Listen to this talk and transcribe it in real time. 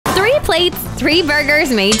plates, 3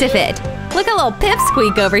 burgers made to fit. Look at little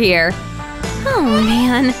pipsqueak over here. Oh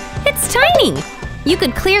man, it's tiny! You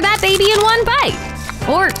could clear that baby in 1 bite.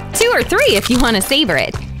 Or 2 or 3 if you want to savor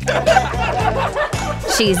it.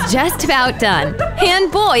 She's just about done.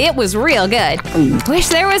 And boy, it was real good. Wish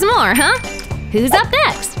there was more, huh? Who's up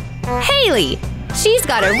next? Haley! She's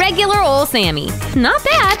got a regular old Sammy. Not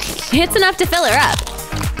bad. It's enough to fill her up.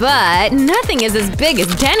 But nothing is as big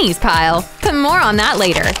as Denny's pile. But more on that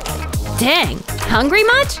later. Dang, hungry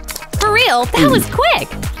much? For real, that was quick.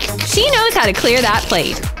 She knows how to clear that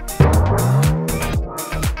plate.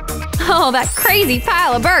 Oh, that crazy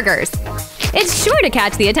pile of burgers. It's sure to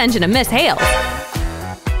catch the attention of Miss Hale.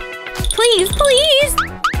 Please, please!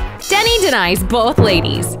 Denny denies both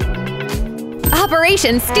ladies.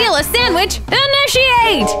 Operation Steal a Sandwich,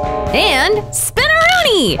 initiate! And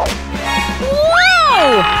spin-a-rooney!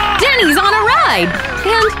 Whoa! Denny's on a ride!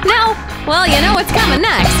 And now, well, you know what's coming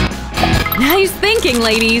next. Nice thinking,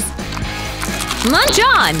 ladies. Munch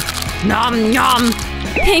on! Nom nom!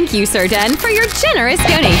 Thank you, Sir Den, for your generous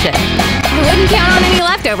donation. I wouldn't count on any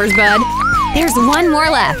leftovers, bud. There's 1 more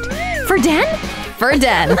left. For Den? For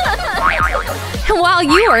Den. While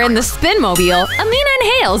you were in the spin-mobile, Amina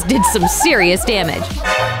and Hales did some serious damage.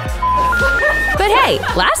 But hey,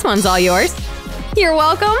 last one's all yours. You're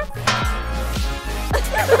welcome.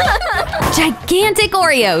 Gigantic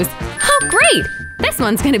Oreos. Oh, great! This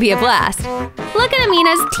one's gonna be a blast. Look at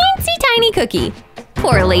Amina's teensy tiny cookie.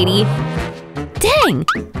 Poor lady. Dang!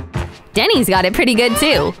 Denny's got it pretty good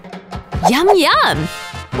too. Yum yum!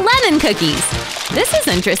 Lemon cookies. This is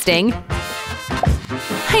interesting.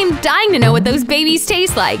 I'm dying to know what those babies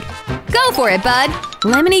taste like. Go for it, bud.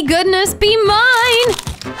 Lemony goodness be mine!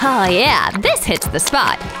 Oh yeah, this hits the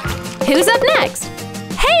spot. Who's up next?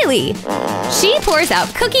 Haley! She pours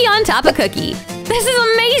out cookie on top of cookie. This is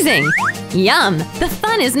amazing! Yum! The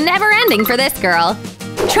fun is never ending for this girl.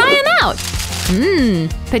 Try them out!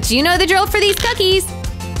 But you know the drill for these cookies.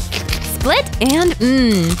 Split and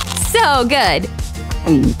so good.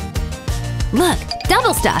 Look,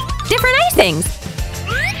 double stuff, different icings.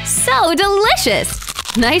 So delicious!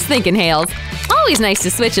 Nice thinking, Hales. Always nice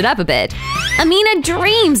to switch it up a bit. Amina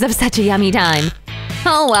dreams of such a yummy time.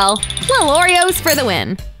 Oh well, little Oreos for the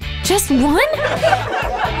win. Just 1?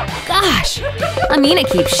 Gosh! Amina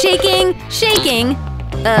keeps shaking, shaking.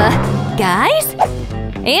 Guys?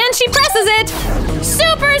 And she presses it!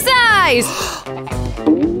 Supersize!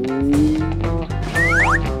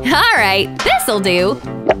 Alright, this'll do.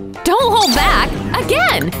 Don't hold back!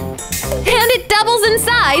 Again! And it doubles in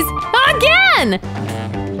size! Again!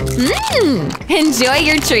 Enjoy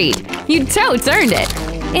your treat! You totes earned it!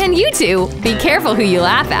 And you two, be careful who you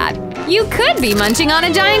laugh at. You could be munching on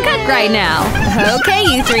a giant cook right now. Okay,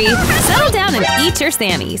 you 3, settle down and eat your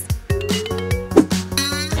Sammies.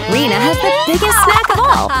 Rena has the biggest snack of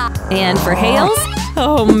all. And for Hales,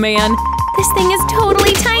 oh man, this thing is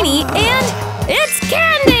totally tiny and it's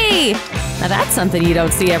candy! Now that's something you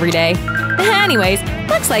don't see every day. Anyways,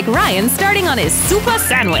 looks like Ryan's starting on his super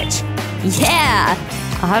sandwich. Yeah!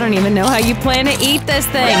 I don't even know how you plan to eat this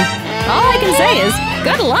thing. All I can say is,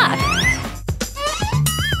 good luck!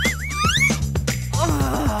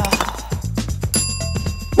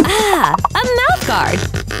 Ah, a mouth guard!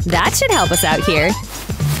 That should help us out here.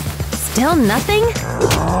 Still nothing?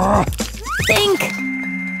 Think!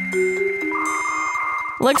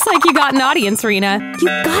 Looks like you got an audience, Rena. You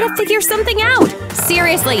gotta figure something out!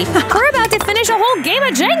 Seriously, we're about to finish a whole game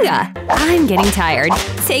of Jenga! I'm getting tired.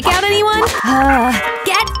 Take out anyone?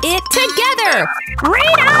 Get it together!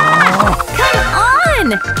 Rena! Come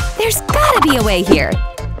on! There's gotta be a way here.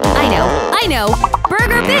 I know.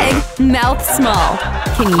 Burger big, mouth small.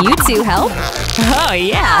 Can you two help? Oh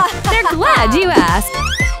yeah, they're glad you asked.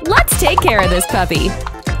 Let's take care of this puppy.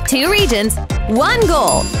 2 regions, 1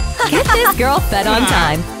 goal. Get this girl fed on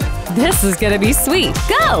time. This is gonna be sweet.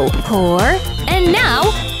 Go! Pour. And now,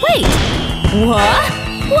 wait! What?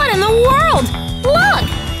 What in the world? Look!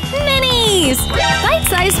 Minis!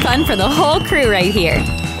 Bite-sized fun for the whole crew right here.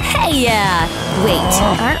 Hey, yeah! Wait,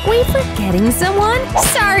 aren't we forgetting someone?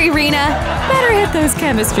 Sorry, Rena. Better hit those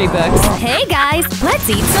chemistry books. Hey, guys! Let's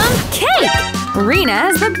eat some cake! Rena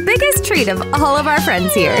has the biggest treat of all of our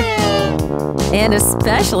friends here. And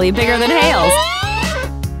especially bigger than Hales.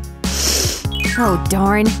 Oh,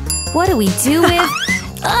 darn. What do we do with…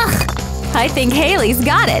 Ugh! I think Haley's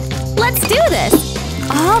got it. Let's do this!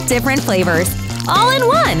 All different flavors. All in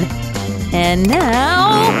one. And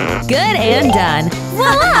now… Good and done.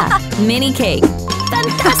 Voila! Mini cake.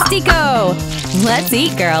 Fantastico! Let's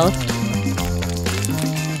eat, girl.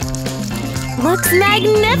 Looks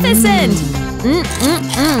magnificent!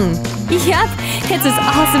 Yep, it's as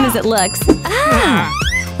awesome as it looks. Ah!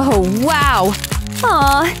 Oh, wow.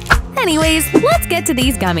 Aw. Anyways, let's get to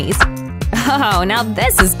these gummies. Oh, now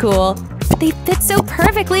this is cool. They fit so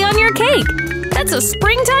perfectly on your cake. That's a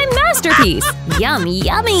springtime masterpiece. Yum,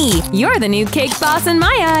 yummy. You're the new cake boss in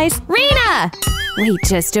my eyes. Rena! Wait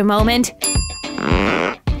just a moment.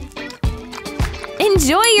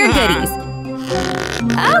 Enjoy your goodies.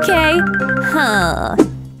 Okay. Huh.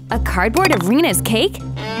 A cardboard of Rena's cake?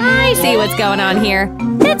 I see what's going on here.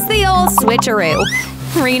 It's the old switcheroo.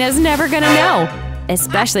 Rena's never gonna know.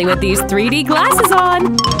 Especially with these 3D glasses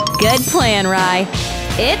on. Good plan, Rye.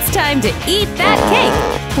 It's time to eat that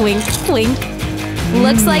cake. Wink, wink.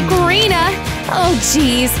 Looks like Rena. Oh,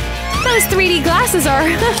 geez. Those 3D glasses are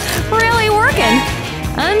really working.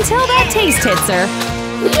 Until that taste hits her.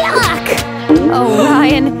 Yuck! Oh,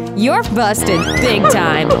 Ryan, you're busted big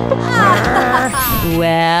time.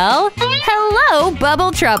 Well, hello,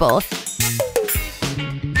 Bubble Trouble.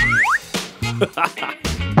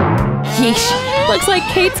 Yeesh, looks like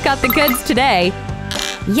Kate's got the goods today.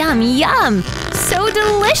 Yum, yum, so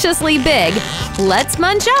deliciously big. Let's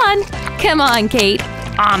munch on. Come on, Kate.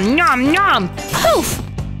 Nom, nom. Poof!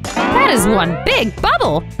 That is one big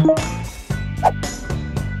bubble.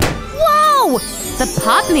 Whoa! The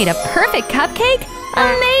pop made a perfect cupcake?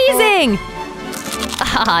 Amazing!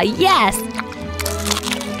 Ah, yes!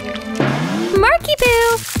 Marky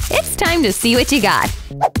Poo, it's time to see what you got.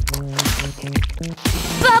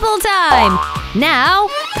 Bubble time! Now,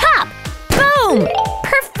 pop! Boom!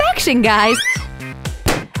 Perfection, guys!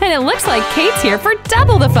 And it looks like Kate's here for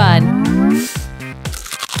double the fun.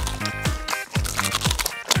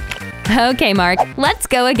 Okay, Mark, let's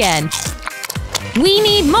go again. We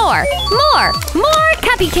need more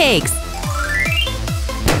cuppy cakes!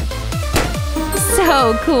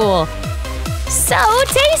 So cool! So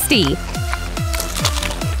tasty!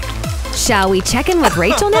 Shall we check in with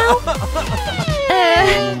Rachel now?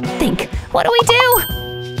 Think. What do we do?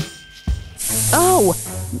 Oh,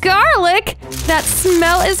 garlic! That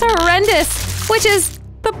smell is horrendous! Which is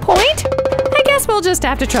the point? I guess we'll just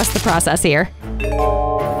have to trust the process here.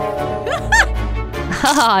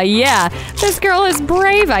 Haha, yeah, this girl is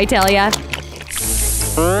brave, I tell ya.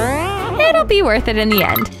 It'll be worth it in the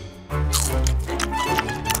end.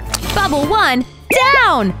 Bubble 1,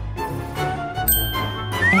 down!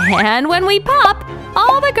 And when we pop,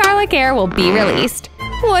 all the garlic air will be released.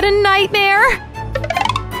 What a nightmare!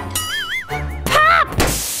 Pop!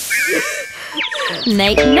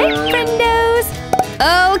 Night-night, friendos!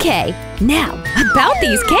 Okay, now, about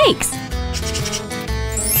these cakes!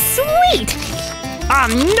 Sweet!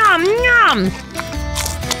 Nom nom!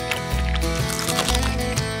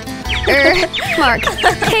 Mark,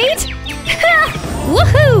 Kate?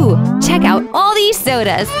 Woohoo! Check out all these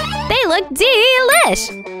sodas. They look delish.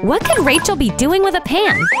 What could Rachel be doing with a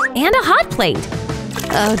pan and a hot plate?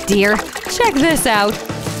 Oh dear, check this out.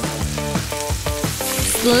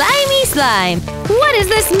 Slimy slime. What is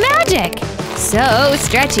this magic? So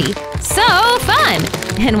stretchy, so fun.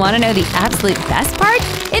 And want to know the absolute best part?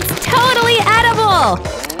 It's totally edible!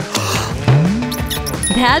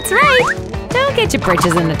 That's right! Don't get your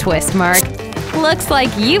britches in a twist, Mark. Looks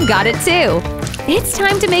like you've got it too. It's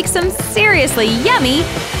time to make some seriously yummy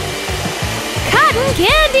cotton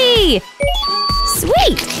candy!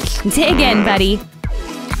 Sweet! Dig in, buddy.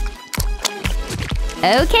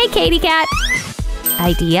 Okay, Katy Cat.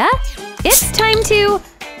 Idea? It's time to…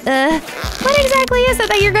 what exactly is it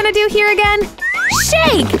that you're gonna do here again?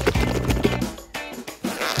 Shake!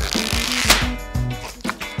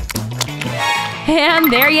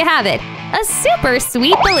 And there you have it, a super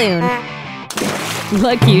sweet balloon.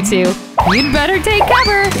 Look, you two, you'd better take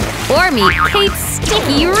cover or meet Kate's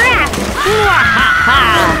sticky wrap.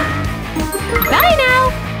 Bye now.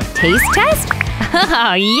 Taste test?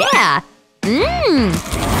 Oh yeah.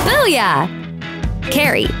 Booyah.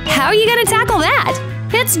 Carrie, how are you gonna tackle that?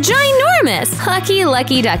 It's ginormous!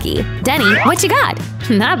 Lucky ducky. Denny, what you got?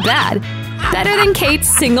 Not bad. Better than Kate's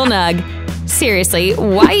single nug. Seriously,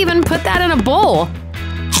 why even put that in a bowl?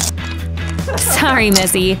 Sorry,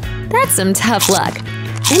 Missy. That's some tough luck.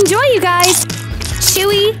 Enjoy, you guys!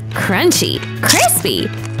 Chewy, crunchy, crispy.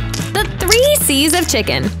 The 3 C's of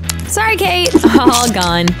chicken. Sorry, Kate. All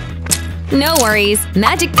gone. No worries.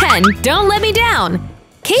 Magic pen, don't let me down.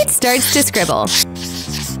 Kate starts to scribble.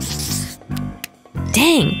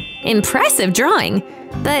 Dang, impressive drawing.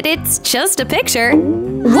 But it's just a picture.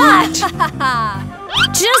 Watch!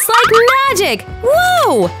 Just like magic!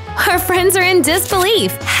 Whoa! Our friends are in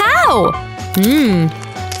disbelief. How?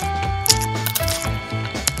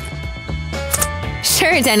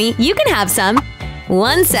 Sure, Denny, you can have some.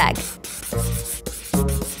 1 sec.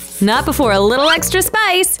 Not before a little extra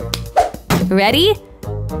spice. Ready?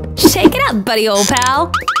 Shake it up, buddy old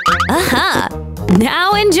pal. Uh-huh.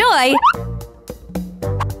 Now enjoy.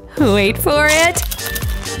 Wait for it.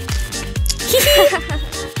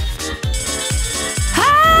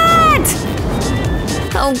 Hot!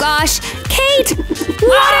 Oh gosh, Kate!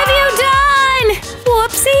 What have you done?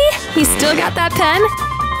 Whoopsie! You still got that pen?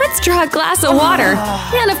 Let's draw a glass of water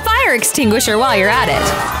and a fire extinguisher while you're at it.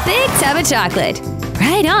 Big tub of chocolate.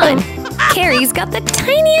 Right on. Carrie's got the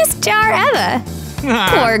tiniest jar ever.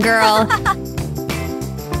 Poor girl.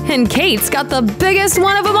 And Kate's got the biggest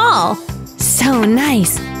one of them all. So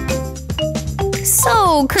nice.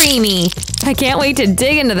 So creamy. I can't wait to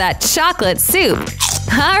dig into that chocolate soup.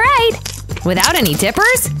 All right. Without any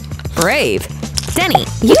dippers? Brave. Denny,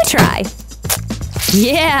 you try.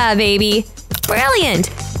 Yeah, baby. Brilliant.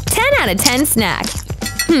 10 out of 10 snack.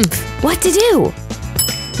 What to do?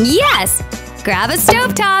 Yes! Grab a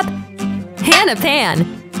stovetop. And a pan.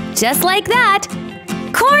 Just like that.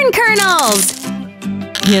 Corn kernels!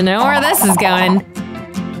 You know where this is going.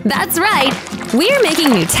 That's right. We're making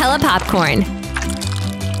Nutella popcorn.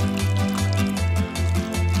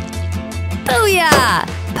 Booyah!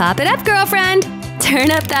 Pop it up, girlfriend.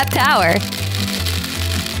 Turn up that power.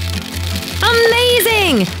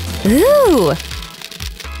 Amazing! Ooh!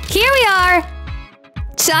 Here we are!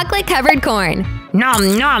 Chocolate-covered corn.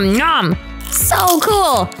 Nom nom nom! So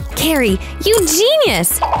cool! Carrie, you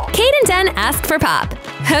genius! Kate and Den asked for pop.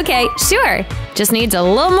 Okay, sure. Just needs a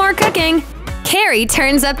little more cooking. Carrie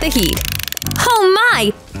turns up the heat. Oh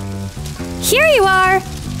my! Here you are!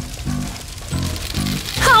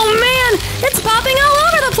 Oh man! It's popping all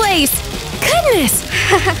over the place! Goodness!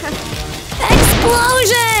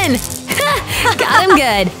 Explosion! Got him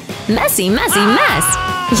good. Messy, messy mess.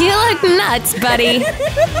 You look nuts, buddy.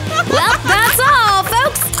 Well, that's all,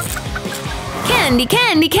 folks. Candy,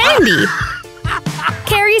 candy, candy.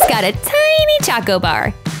 Carrie's got a tiny choco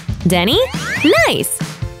bar. Denny? Nice.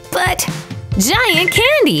 But giant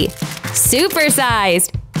candy.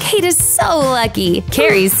 Supersized. Kate is so lucky.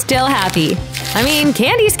 Carrie's still happy. I mean,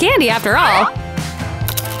 candy's candy after all.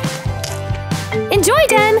 Enjoy,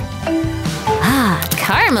 Den. Ah,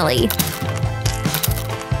 caramely.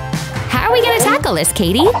 How are we gonna tackle this,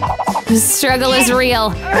 Katie? The struggle is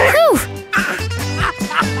real. Whew.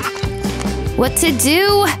 What to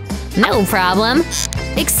do? No problem.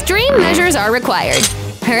 Extreme measures are required.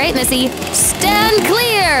 All right, Missy, stand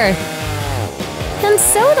clear! And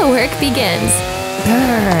so the work begins.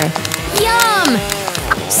 Brr. Yum!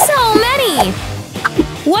 So many!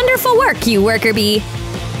 Wonderful work, you worker bee.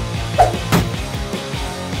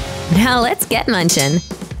 Now let's get munchin'.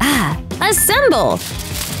 Ah, assemble!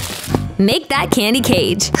 Make that candy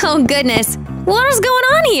cage. Oh goodness, what is going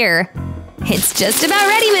on here? It's just about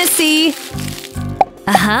ready, Missy.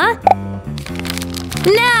 Uh-huh.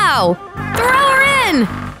 Now! Throw her in!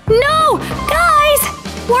 No! Guys!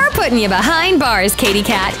 We're putting you behind bars, Katy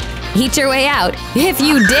Cat. Eat your way out, if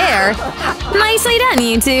you dare. Nicely done,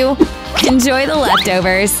 you two. Enjoy the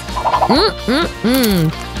leftovers.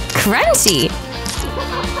 Crunchy.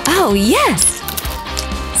 Oh, yes.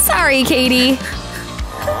 Sorry, Katie.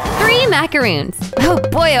 3 macaroons. Oh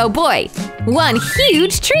boy, 1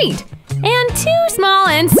 huge treat. And 2 small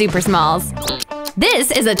and super smalls.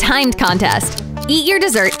 This is a timed contest. Eat your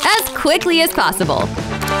dessert as quickly as possible.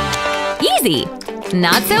 Easy.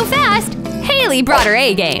 Not so fast. Haley brought her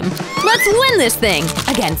A-game. Let's win this thing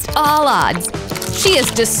against all odds. She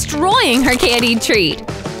is destroying her candied treat.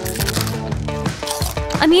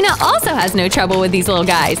 Amina also has no trouble with these little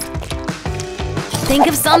guys. Think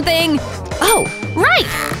of something. Oh, right!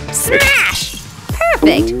 Smash!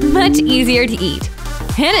 Perfect! Much easier to eat.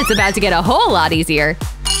 And it's about to get a whole lot easier.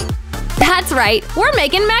 That's right, we're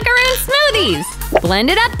making macaroon smoothies! Blend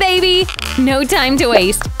it up, baby! No time to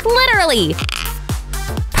waste. Literally!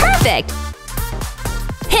 Perfect!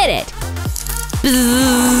 Hit it!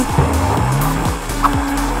 Bzzz.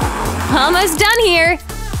 Almost done here!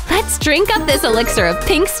 Let's drink up this elixir of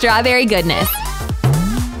pink strawberry goodness.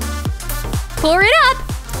 Pour it up!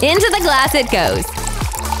 Into the glass it goes.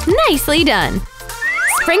 Nicely done.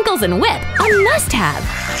 Sprinkles and whip, a must-have.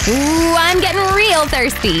 Ooh, I'm getting real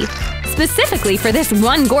thirsty. Specifically for this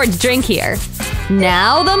one gourd drink here.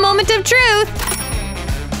 Now the moment of truth.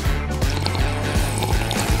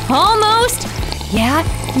 Almost. Yeah,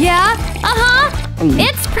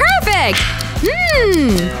 It's perfect!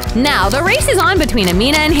 Now the race is on between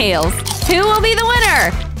Amina and Hales. Who will be the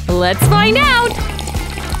winner? Let's find out!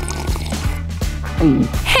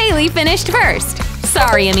 Haley finished first.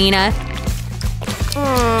 Sorry, Amina.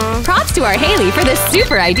 Props to our Haley for this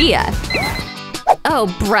super idea. Oh,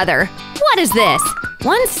 brother. What is this?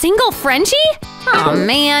 One single Frenchie? Oh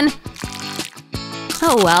man.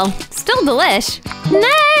 Oh well, still delish.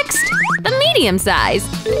 Next! The medium size.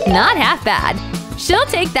 Not half bad. She'll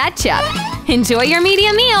take that chip. Enjoy your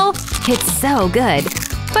medium meal. It's so good,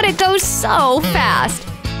 but it goes so fast.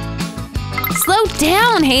 Slow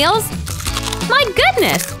down, Hales. My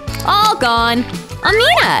goodness, all gone.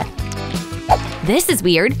 Amina! This is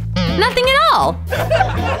weird. Nothing at all.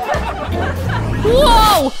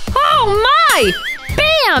 Whoa! Oh my!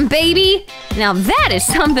 Bam, baby! Now that is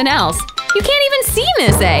something else. You can't even see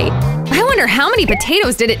Miss A. I wonder how many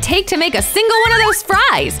potatoes did it take to make a single one of those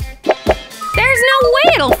fries? There's no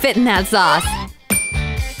way it'll fit in that sauce.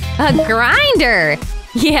 A grinder!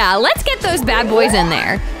 Yeah, let's get those bad boys in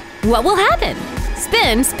there. What will happen?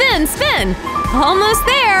 Spin, spin, spin! Almost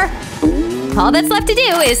there! All that's left to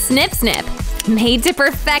do is snip, snip. Made to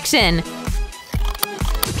perfection.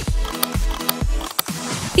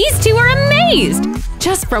 These two are amazed!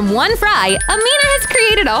 Just from one fry, Amina has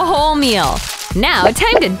created a whole meal. Now,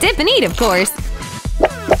 time to dip and eat, of course.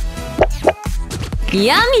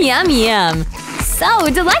 Yum, yum, yum. So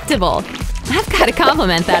delectable. I've got to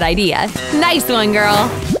compliment that idea. Nice one, girl.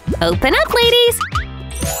 Open up, ladies.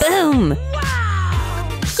 Boom.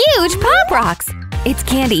 Huge pop rocks. It's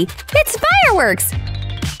candy. It's fireworks.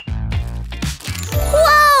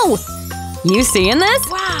 Whoa! You seeing this?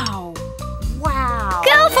 Wow! Wow!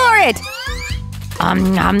 Go for it!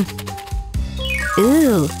 Nom.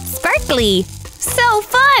 Ooh, sparkly. So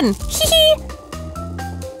fun! Hee hee!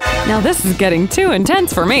 Now this is getting too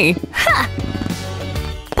intense for me. Ha!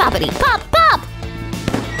 Poppity pop pop!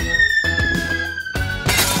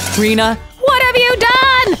 Rena, what have you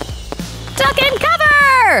done? Duck and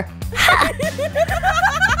cover! Ha!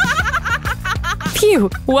 Phew,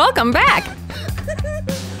 welcome back!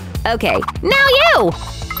 Okay, now you!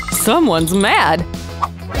 Someone's mad.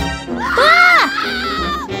 Ah!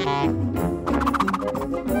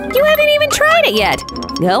 You haven't even tried it yet.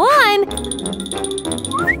 Go on.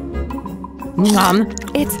 Nom.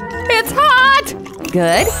 It's hot!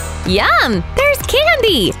 Good. Yum! There's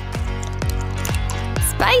candy!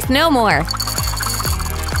 Spice no more.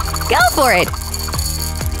 Go for it!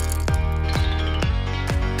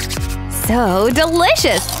 So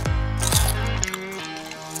delicious!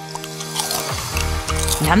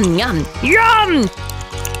 Yum, yum, yum!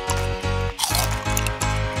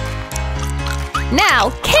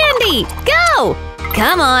 Now, candy, go!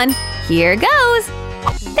 Come on, here goes!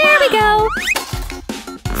 There we go!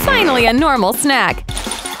 Finally a normal snack!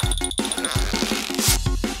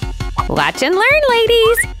 Watch and learn,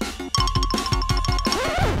 ladies!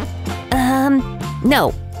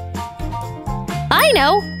 No. I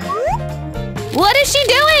know! What is she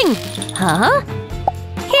doing? Huh?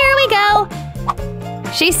 Here we go!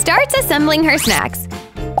 She starts assembling her snacks.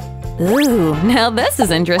 Ooh, now this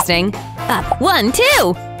is interesting. Up, 1,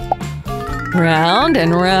 2! Round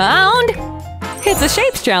and round! It's a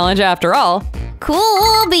shapes challenge after all.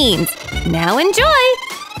 Cool beans! Now enjoy!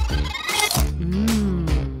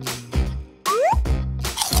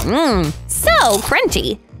 So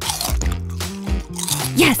crunchy!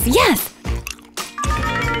 Yes, yes!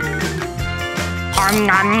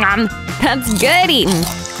 Nom, nom. That's good eating!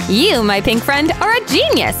 You, my pink friend, are a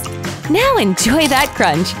genius! Now enjoy that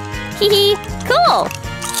crunch! Hee hee! Cool!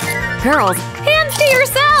 Girls, hands to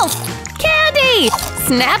yourself! Candy!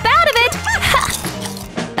 Snap out of it! Ha!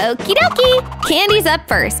 Okie dokie! Candy's up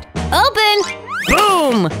first. Open!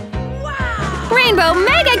 Boom! Wow. Rainbow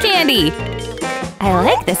Mega Candy! I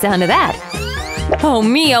like the sound of that. Oh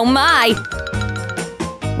me, oh my!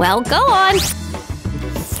 Well, go on!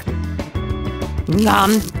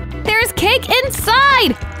 Nom! There's cake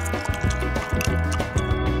inside!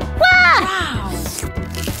 Wah! Wow!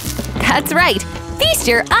 That's right! Feast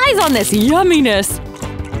your eyes on this yumminess!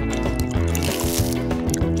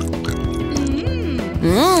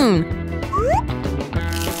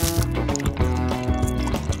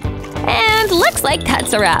 And looks like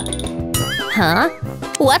that's a wrap. Huh?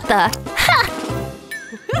 What the? Ha!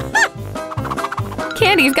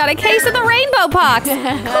 Candy's got a case of the rainbow pox!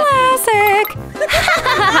 Classic!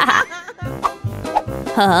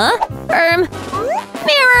 Huh?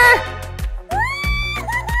 Mirror!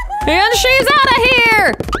 And she's out of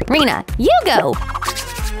here! Rena, you go!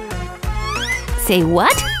 Say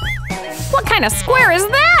what? What kind of square is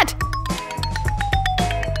that?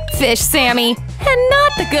 Fish, Sammy, and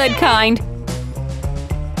not the good kind.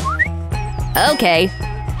 Okay.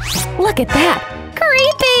 Look at that!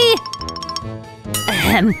 Creepy!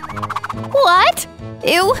 What?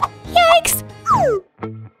 Ew! Yikes!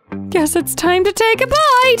 Guess it's time to take a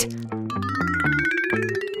bite!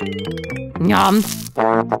 Yum!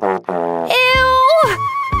 Ew!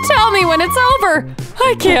 Tell me when it's over!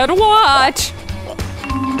 I can't watch!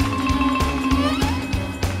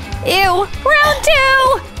 Ew! Round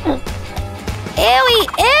 2! Ewy!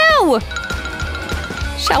 Ew!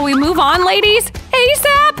 Shall we move on, ladies?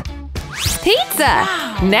 ASAP! Pizza!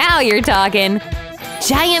 Now you're talking!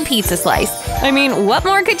 Giant pizza slice! I mean, what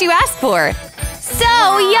more could you ask for?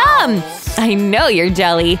 So yum! I know you're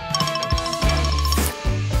jelly!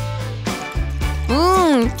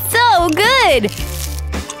 So good!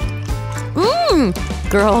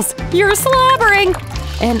 Girls, you're slobbering!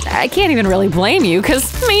 And I can't even really blame you,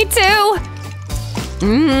 cause me too!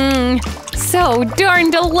 So darn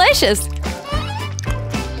delicious!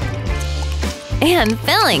 And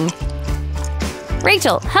filling!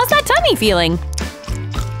 Rachel, how's that tummy feeling?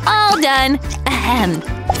 All done! Ahem!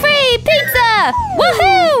 Free pizza!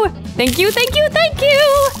 Woohoo! Thank you, thank you, thank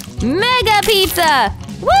you! Mega pizza!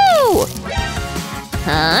 Woo!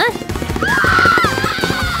 Huh?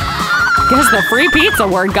 Guess the free pizza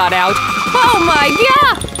word got out. Oh my,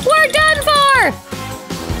 yeah! We're done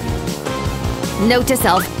for! Note to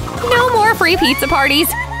self, no more free pizza parties.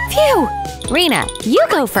 Phew! Rena, you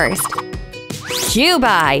go first.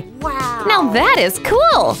 Q-bye. Wow. Now that is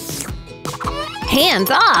cool. Hands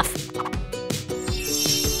off.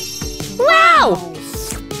 Wow!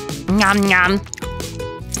 Nom nom.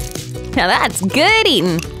 Now that's good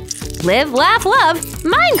eating. Live, laugh, love,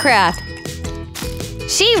 Minecraft.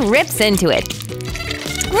 She rips into it.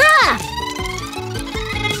 Rah!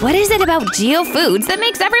 What is it about Geo Foods that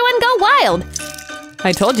makes everyone go wild?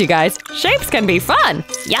 I told you guys, shapes can be fun.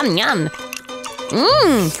 Yum yum.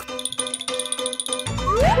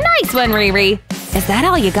 Nice one, Riri. Is that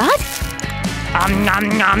all you got? Nom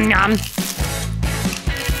nom nom.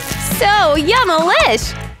 So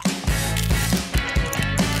yum-a-lish.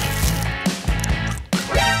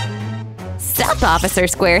 Sup, Officer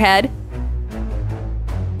Squarehead.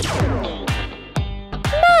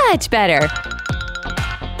 Much better.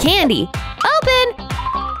 Candy, open!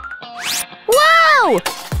 Whoa!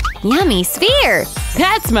 Yummy sphere!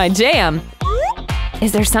 That's my jam!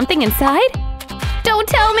 Is there something inside? Don't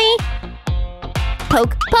tell me!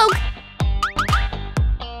 Poke, poke!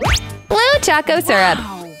 Blue choco syrup!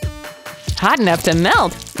 Wow. Hot enough to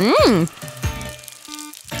melt! Mmm!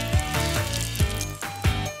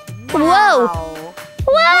 Whoa!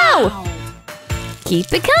 Whoa! Wow.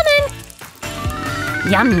 Keep it coming!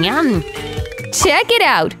 Yum yum! Check it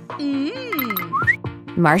out!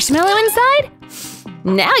 Marshmallow inside?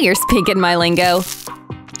 Now you're speaking my lingo!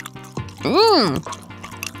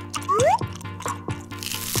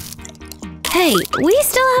 Hey, we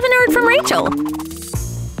still haven't heard from Rachel!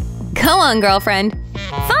 Go on, girlfriend!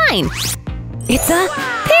 Fine! It's a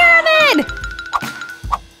pyramid!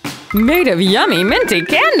 Made of yummy minty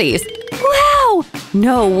candies! Wow!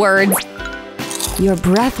 No words! Your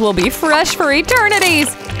breath will be fresh for eternities!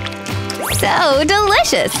 So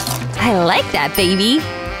delicious! I like that, baby!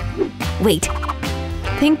 Wait.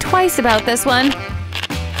 Think twice about this one.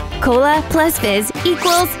 Cola plus fizz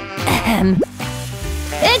equals…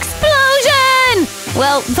 explosion!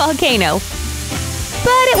 Well, volcano.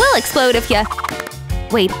 But it will explode if you…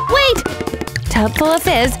 Wait, wait! Tub full of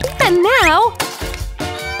fizz, and now…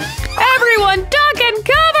 Everyone duck and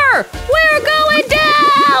cover! We're going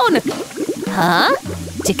down! Huh?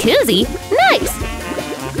 Jacuzzi? Nice!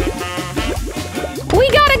 We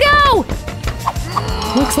gotta go!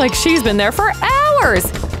 Looks like she's been there for hours!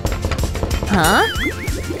 Huh?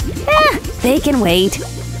 They can wait.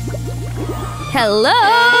 Hello,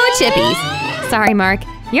 Chippies! Sorry, Mark.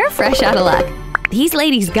 You're fresh out of luck. These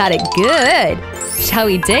ladies got it good. Shall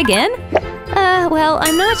we dig in? Well,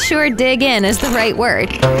 I'm not sure dig in is the right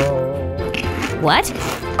word. What?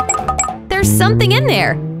 There's something in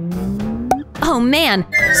there. Oh man,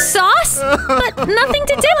 sauce? But nothing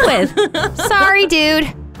to dip with. Sorry,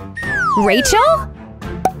 dude. Rachel?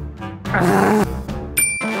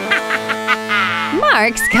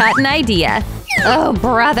 Mark's got an idea. Oh,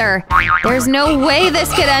 brother. There's no way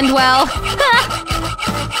this could end well.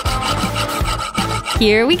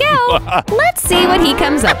 Here we go. Let's see what he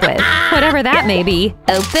comes up with. Whatever that may be.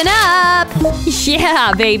 Open up!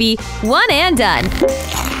 Yeah, baby. One and done.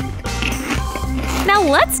 Now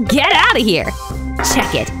let's get out of here.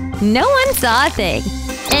 Check it. No one saw a thing.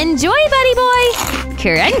 Enjoy, buddy boy!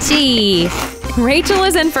 Crunchy! Rachel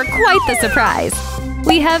is in for quite the surprise.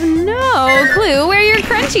 We have no clue where your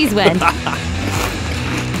crunchies went.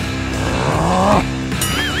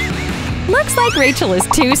 Looks like Rachel is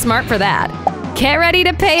too smart for that. Get ready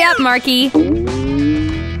to pay up, Marky.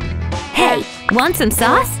 Hey, want some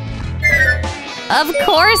sauce? Of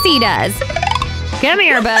course he does. Come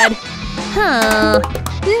here, bud. Huh.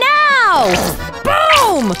 Now!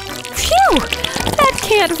 Boom! Phew! That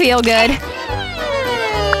can't feel good.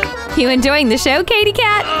 You enjoying the show, Katy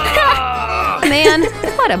Cat? Man,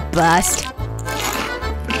 what a bust.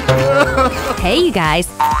 Hey, you guys.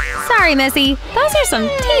 Sorry, Missy. Those are some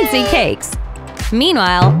teensy cakes.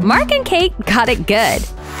 Meanwhile, Mark and Kate got it good.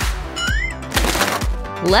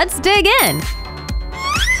 Let's dig in.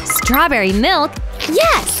 Strawberry milk?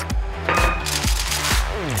 Yes!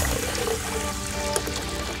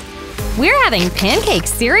 We're having pancake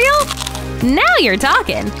cereal? Now you're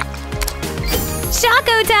talking.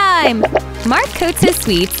 Choco time! Mark coats his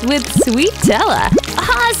sweets with sweet Tella.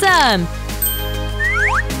 Awesome!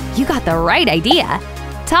 You got the right idea.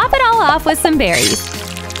 Top it all off with some berries.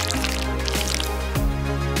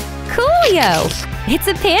 Coolio! It's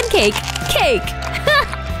a pancake cake!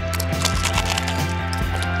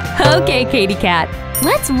 Okay, Katy Cat,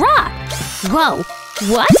 let's rock! Whoa,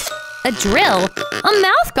 what? A drill? A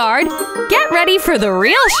mouth guard? Get ready for the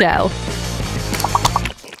real show!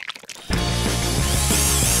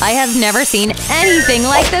 I have never seen anything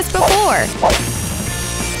like this before!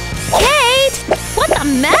 Kate! What the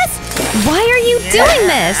mess? Why are you doing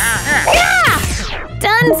this? Yeah!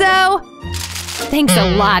 Dunzo! Thanks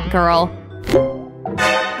a lot, girl.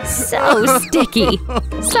 So sticky.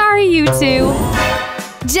 Sorry, you two.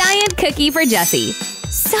 Giant cookie for Jessie.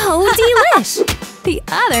 So delish! The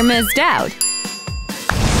other missed out.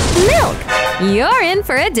 Milk! You're in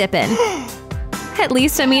for a dippin'. At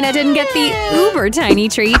least Amina didn't get the uber tiny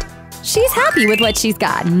treat. She's happy with what she's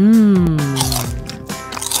got.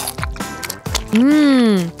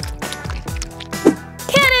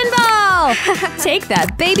 Cannonball! Take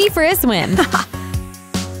that baby for a swim.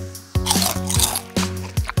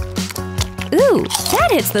 Ooh,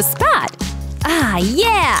 that hits the spot. Ah,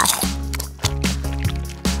 yeah!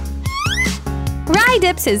 Rye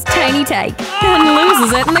dips his tiny tank and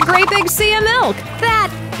loses it in the great big sea of milk.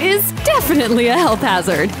 That is definitely a health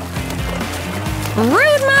hazard.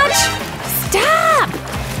 Rude much? Stop!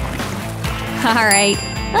 Alright,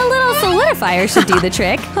 a little solidifier should do the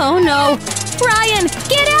trick. Oh no! Ryan,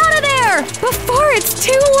 get out of there! Before it's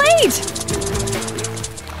too late!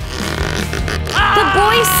 The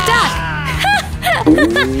boy's stuck!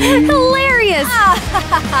 Hilarious!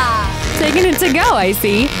 Taking it to go, I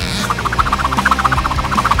see.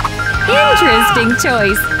 Interesting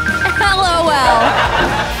choice. LOL.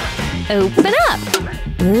 Open up.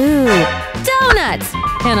 Ooh, donuts.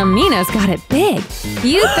 And Amina's got it big.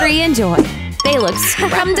 You three enjoy. They look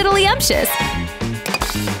scrumdiddly-umptious.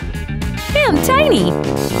 Damn tiny.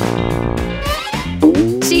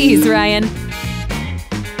 Jeez, Ryan.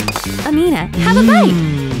 Amina, have a bite.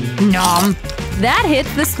 Nom. That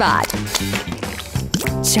hits the spot.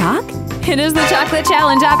 Chalk? It is the chocolate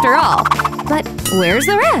challenge after all. But where's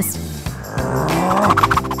the rest?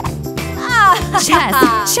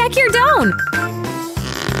 Jess, check your dome!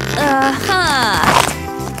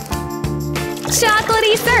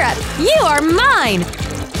 Chocolatey syrup, you are mine!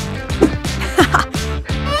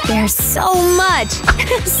 There's so much!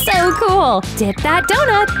 So cool! Dip that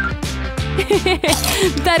donut!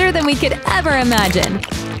 Better than we could ever imagine!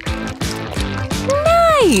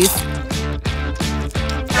 Nice!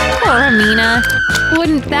 Poor Amina.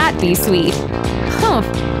 Wouldn't that be sweet? Huh.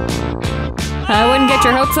 I wouldn't get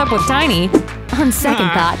your hopes up with Tiny. On second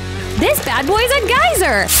thought, this bad boy's a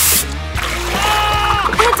geyser!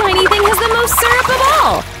 That tiny thing has the most syrup of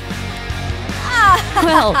all!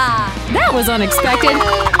 Well, that was unexpected.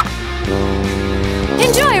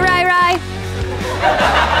 Enjoy, Rai!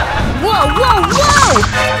 Whoa, whoa,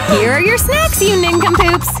 whoa! Here are your snacks, you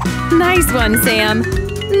nincompoops! Nice one, Sam.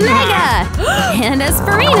 Mega! And as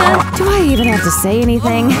for Rena, do I even have to say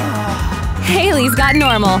anything? Haley's got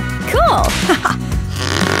normal. Cool!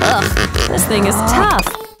 Ugh, this thing is tough.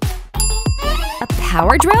 A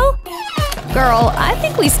power drill? Girl, I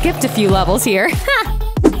think we skipped a few levels here.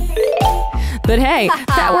 But hey,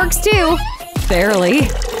 that works too. Barely.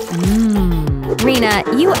 Rena,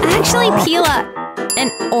 you actually peel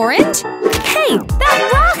an orange? Hey, that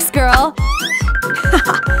rocks, girl!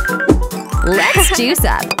 Let's juice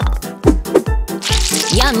up.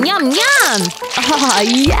 Yum, yum, yum! Ah,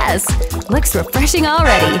 yes! Looks refreshing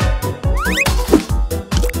already.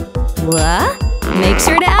 What? Make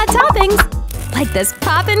sure to add toppings. Like this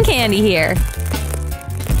poppin' candy here.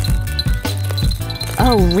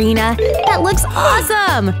 Oh, Rena, that looks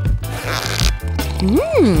awesome!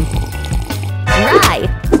 Right,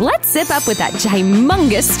 let's sip up with that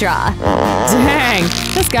gymongous straw. Dang,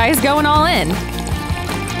 this guy is going all in.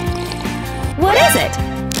 What is it?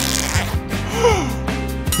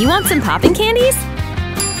 You want some popping candies?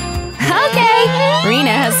 Okay, Rena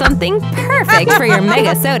has something perfect for your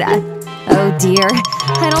mega soda. Oh dear,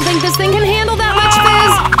 I don't think this thing can handle that much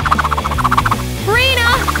fizz! Rena,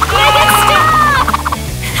 make it stop!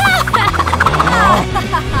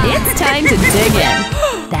 It's time to dig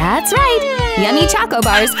in. That's right, yummy choco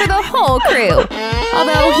bars for the whole crew.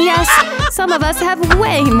 Although, yes, some of us have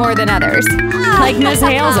way more than others. Like Miss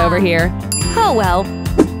Hales over here. Oh well,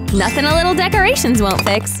 nothing a little decorations won't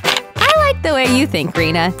fix. I like the way you think,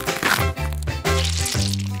 Rena.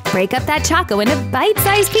 Break up that choco into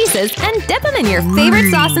bite-sized pieces and dip them in your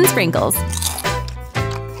favorite sauce and sprinkles.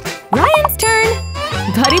 Ryan's turn!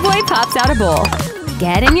 Buddy Boy pops out a bowl.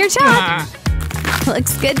 Get in your choc.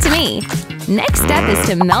 Looks good to me. Next step is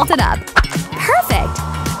to melt it up. Perfect!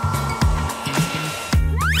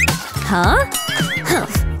 Huh?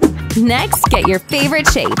 Humph. Next, get your favorite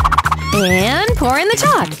shape. And pour in the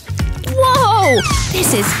chalk. Whoa!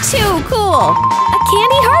 This is too cool! A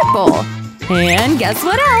candy heart bowl. And guess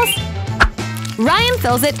what else? Ryan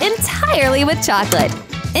fills it entirely with chocolate.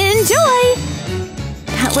 Enjoy!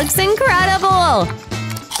 That looks incredible!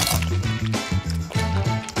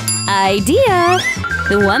 Idea!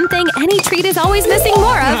 The one thing any treat is always missing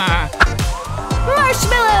more of.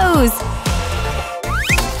 Marshmallows!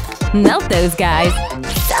 Melt those guys.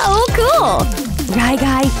 So cool! Rye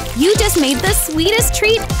Guy, you just made the sweetest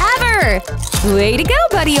treat ever! Way to go,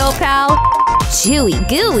 buddy, old pal! Chewy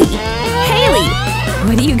gooey! Haley,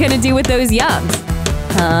 what are you gonna do with those yums?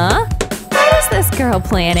 Huh? What is this girl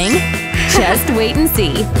planning? Just wait and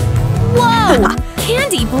see. Whoa!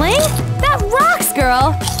 Candy bling? That rocks,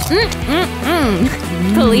 girl!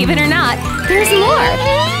 Believe it or not, there's more!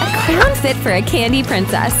 A crown fit for a candy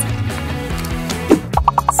princess.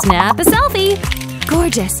 Snap a selfie!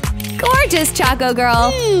 Gorgeous! Gorgeous, Choco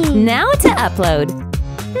Girl! Now to upload.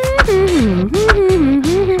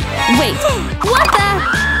 Wait, what the?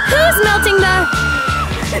 Who's melting the…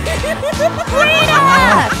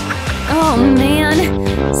 Rita! Oh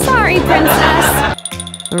man, sorry, princess.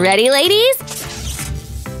 Ready, ladies?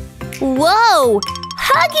 Whoa,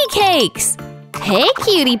 Huggy Cakes! Hey,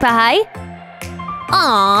 cutie pie.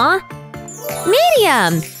 Aww.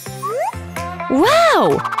 Medium.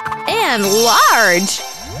 Wow, and large.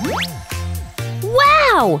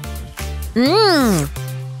 Wow!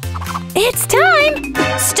 It's time!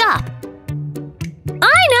 Stop!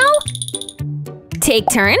 I know! Take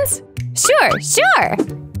turns? Sure.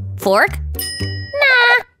 Fork?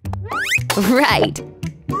 Nah. Right.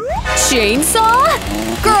 Chainsaw?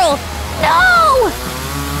 Girl, no!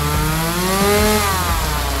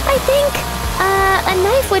 I think, a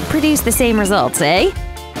knife would produce the same results, eh?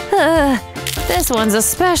 This one's a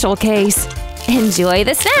special case. Enjoy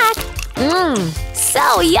the snack!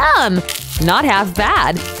 So yum! Not half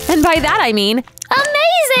bad. And by that I mean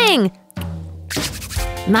amazing!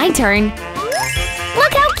 My turn.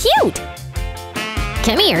 Look how cute!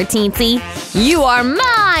 Come here, Teensy. You are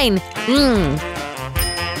mine!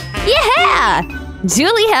 Yeah!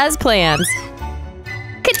 Julie has plans.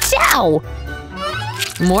 Ka-chow!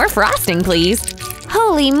 More frosting, please.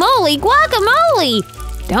 Holy moly guacamole!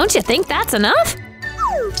 Don't you think that's enough?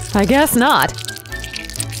 I guess not.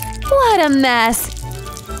 What a mess!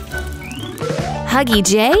 Huggy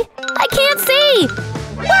J? I can't see!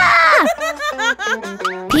 Ah!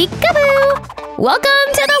 Peekaboo!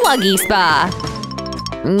 Welcome to the Wuggy Spa!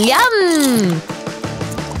 Yum!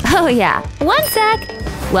 Oh yeah, one sec!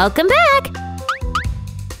 Welcome back!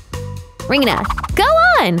 Rena, go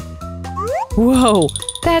on! Whoa,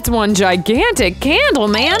 that's one gigantic candle,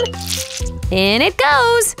 man! In it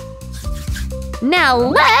goes! Now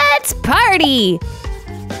let's party!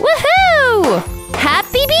 Woohoo!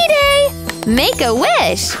 Happy B-Day! Make a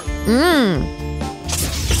wish!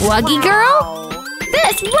 Wuggy girl?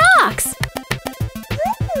 This rocks!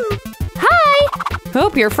 Hi!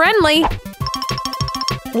 Hope you're friendly.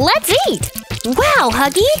 Let's eat! Wow,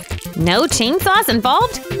 Huggy! No chainsaws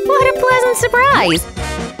involved? What a pleasant surprise!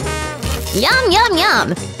 Yum, yum,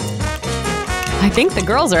 yum! I think the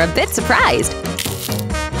girls are a bit surprised.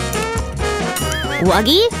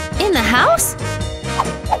 Wuggy? In the house?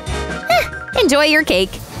 Enjoy your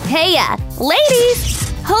cake. Hey,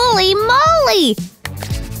 ladies! Holy moly!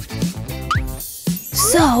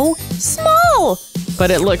 So small!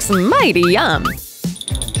 But it looks mighty yum.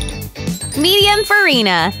 Medium for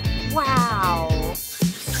Rena. Wow!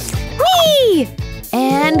 Whee!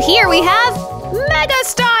 And here we have Mega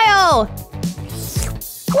Style!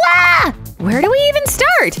 Wah! Where do we even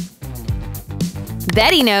start?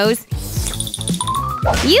 Betty knows.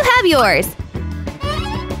 You have yours.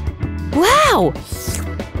 Wow!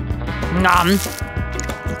 Nom.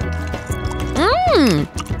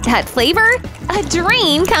 That flavor? A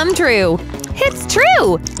dream come true. It's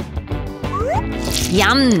true.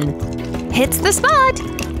 Yum. hits the spot.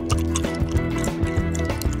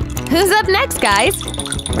 Who's up next, guys?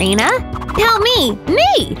 Rena? No, me!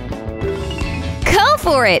 Go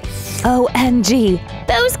for it! OMG,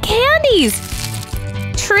 those candies!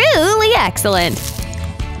 Truly excellent.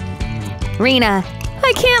 Rena,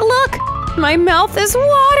 I can't look! My mouth is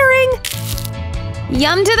watering!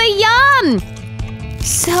 Yum to the yum!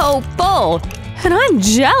 So full, and I'm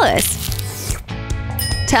jealous.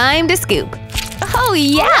 Time to scoop. Oh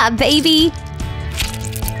yeah, baby!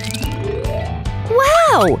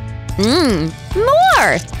 Wow!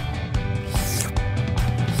 More!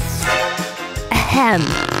 Ahem.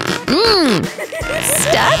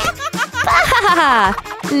 Stuck?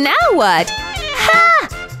 Now what? Ha!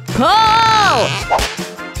 Oh!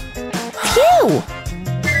 Phew!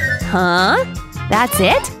 Huh? That's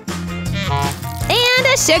it? And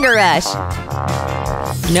a sugar rush!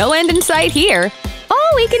 No end in sight here.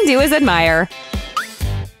 All we can do is admire.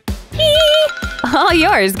 Eee! All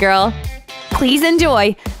yours, girl. Please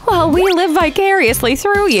enjoy while we live vicariously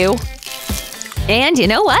through you. And you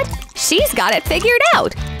know what? She's got it figured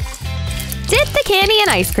out. Dip the candy in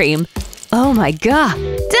ice cream. Oh my god.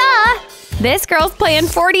 Duh! This girl's playing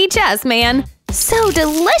 4D chess, man. So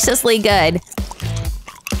deliciously good.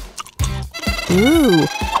 Ooh.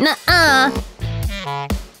 Nuh-uh.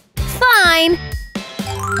 Fine.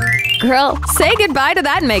 Girl, say goodbye to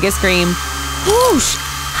that mega scream. Whoosh!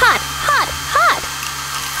 Hot, hot, hot!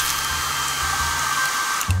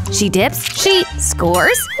 She dips, she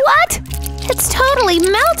scores? What? It's totally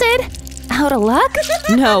melted! Out of luck?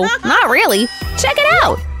 No, not really. Check it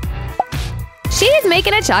out! She's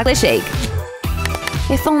making a chocolate shake.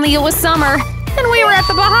 If only it was summer and we were at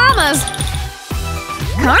the Bahamas!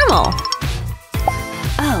 Caramel!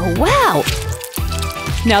 Oh, wow!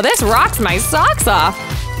 Now this rocks my socks off!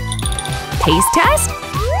 Taste test?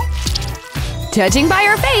 Judging by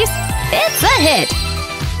her face, it's a hit!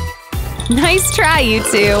 Nice try, you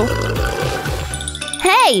two!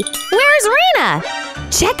 Hey, where's Rena?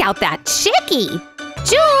 Check out that chickie!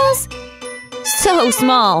 Jules! So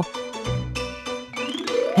small!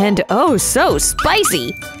 And oh so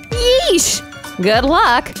spicy! Yeesh! Good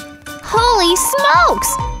luck! Holy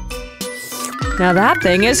smokes! Now that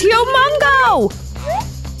thing is humongo!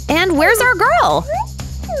 And where's our girl?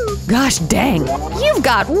 Gosh dang, you've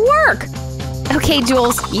got work! Okay,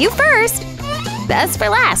 Jules, you first! Best for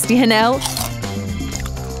last, you know.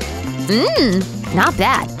 Not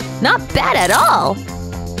bad. Not bad at all!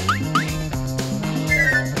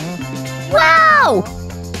 Wow!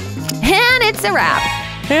 And it's a wrap!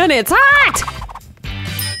 And it's hot!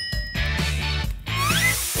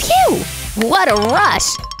 Phew! What a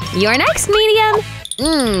rush! Your next, medium?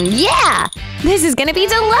 Yeah! This is gonna be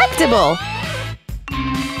delectable!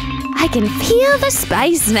 I can feel the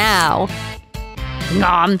spice now!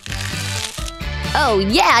 Nom! Oh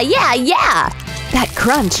yeah, yeah, yeah! That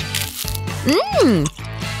crunch!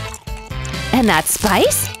 And that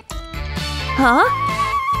spice? Huh?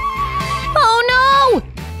 Oh no!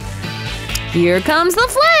 Here comes the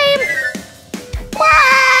flame!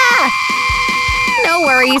 Wah! No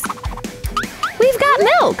worries. We've got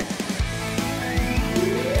milk!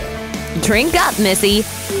 Drink up, Missy.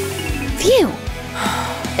 Phew!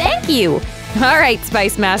 Thank you! Alright,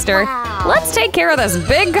 Spice Master. Wow. Let's take care of this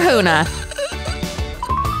big kahuna.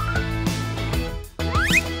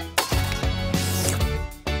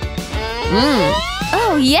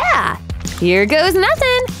 Oh yeah! Here goes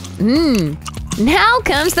nothing! Now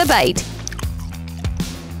comes the bite.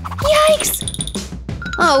 Yikes!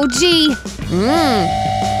 Oh gee!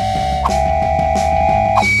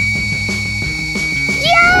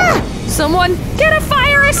 Yeah! Someone get a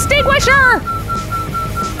fire extinguisher!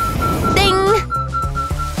 Ding!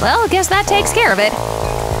 Well, guess that takes care of it.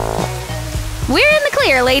 We're in the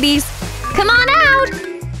clear, ladies. Come on out!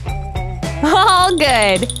 All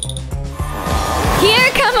good.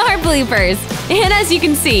 Here come our bloopers! And as you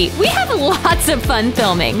can see, we have lots of fun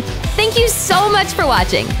filming! Thank you so much for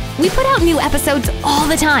watching! We put out new episodes all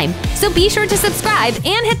the time, so be sure to subscribe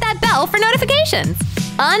and hit that bell for notifications!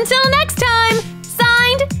 Until next time,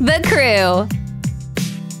 signed, The Crew!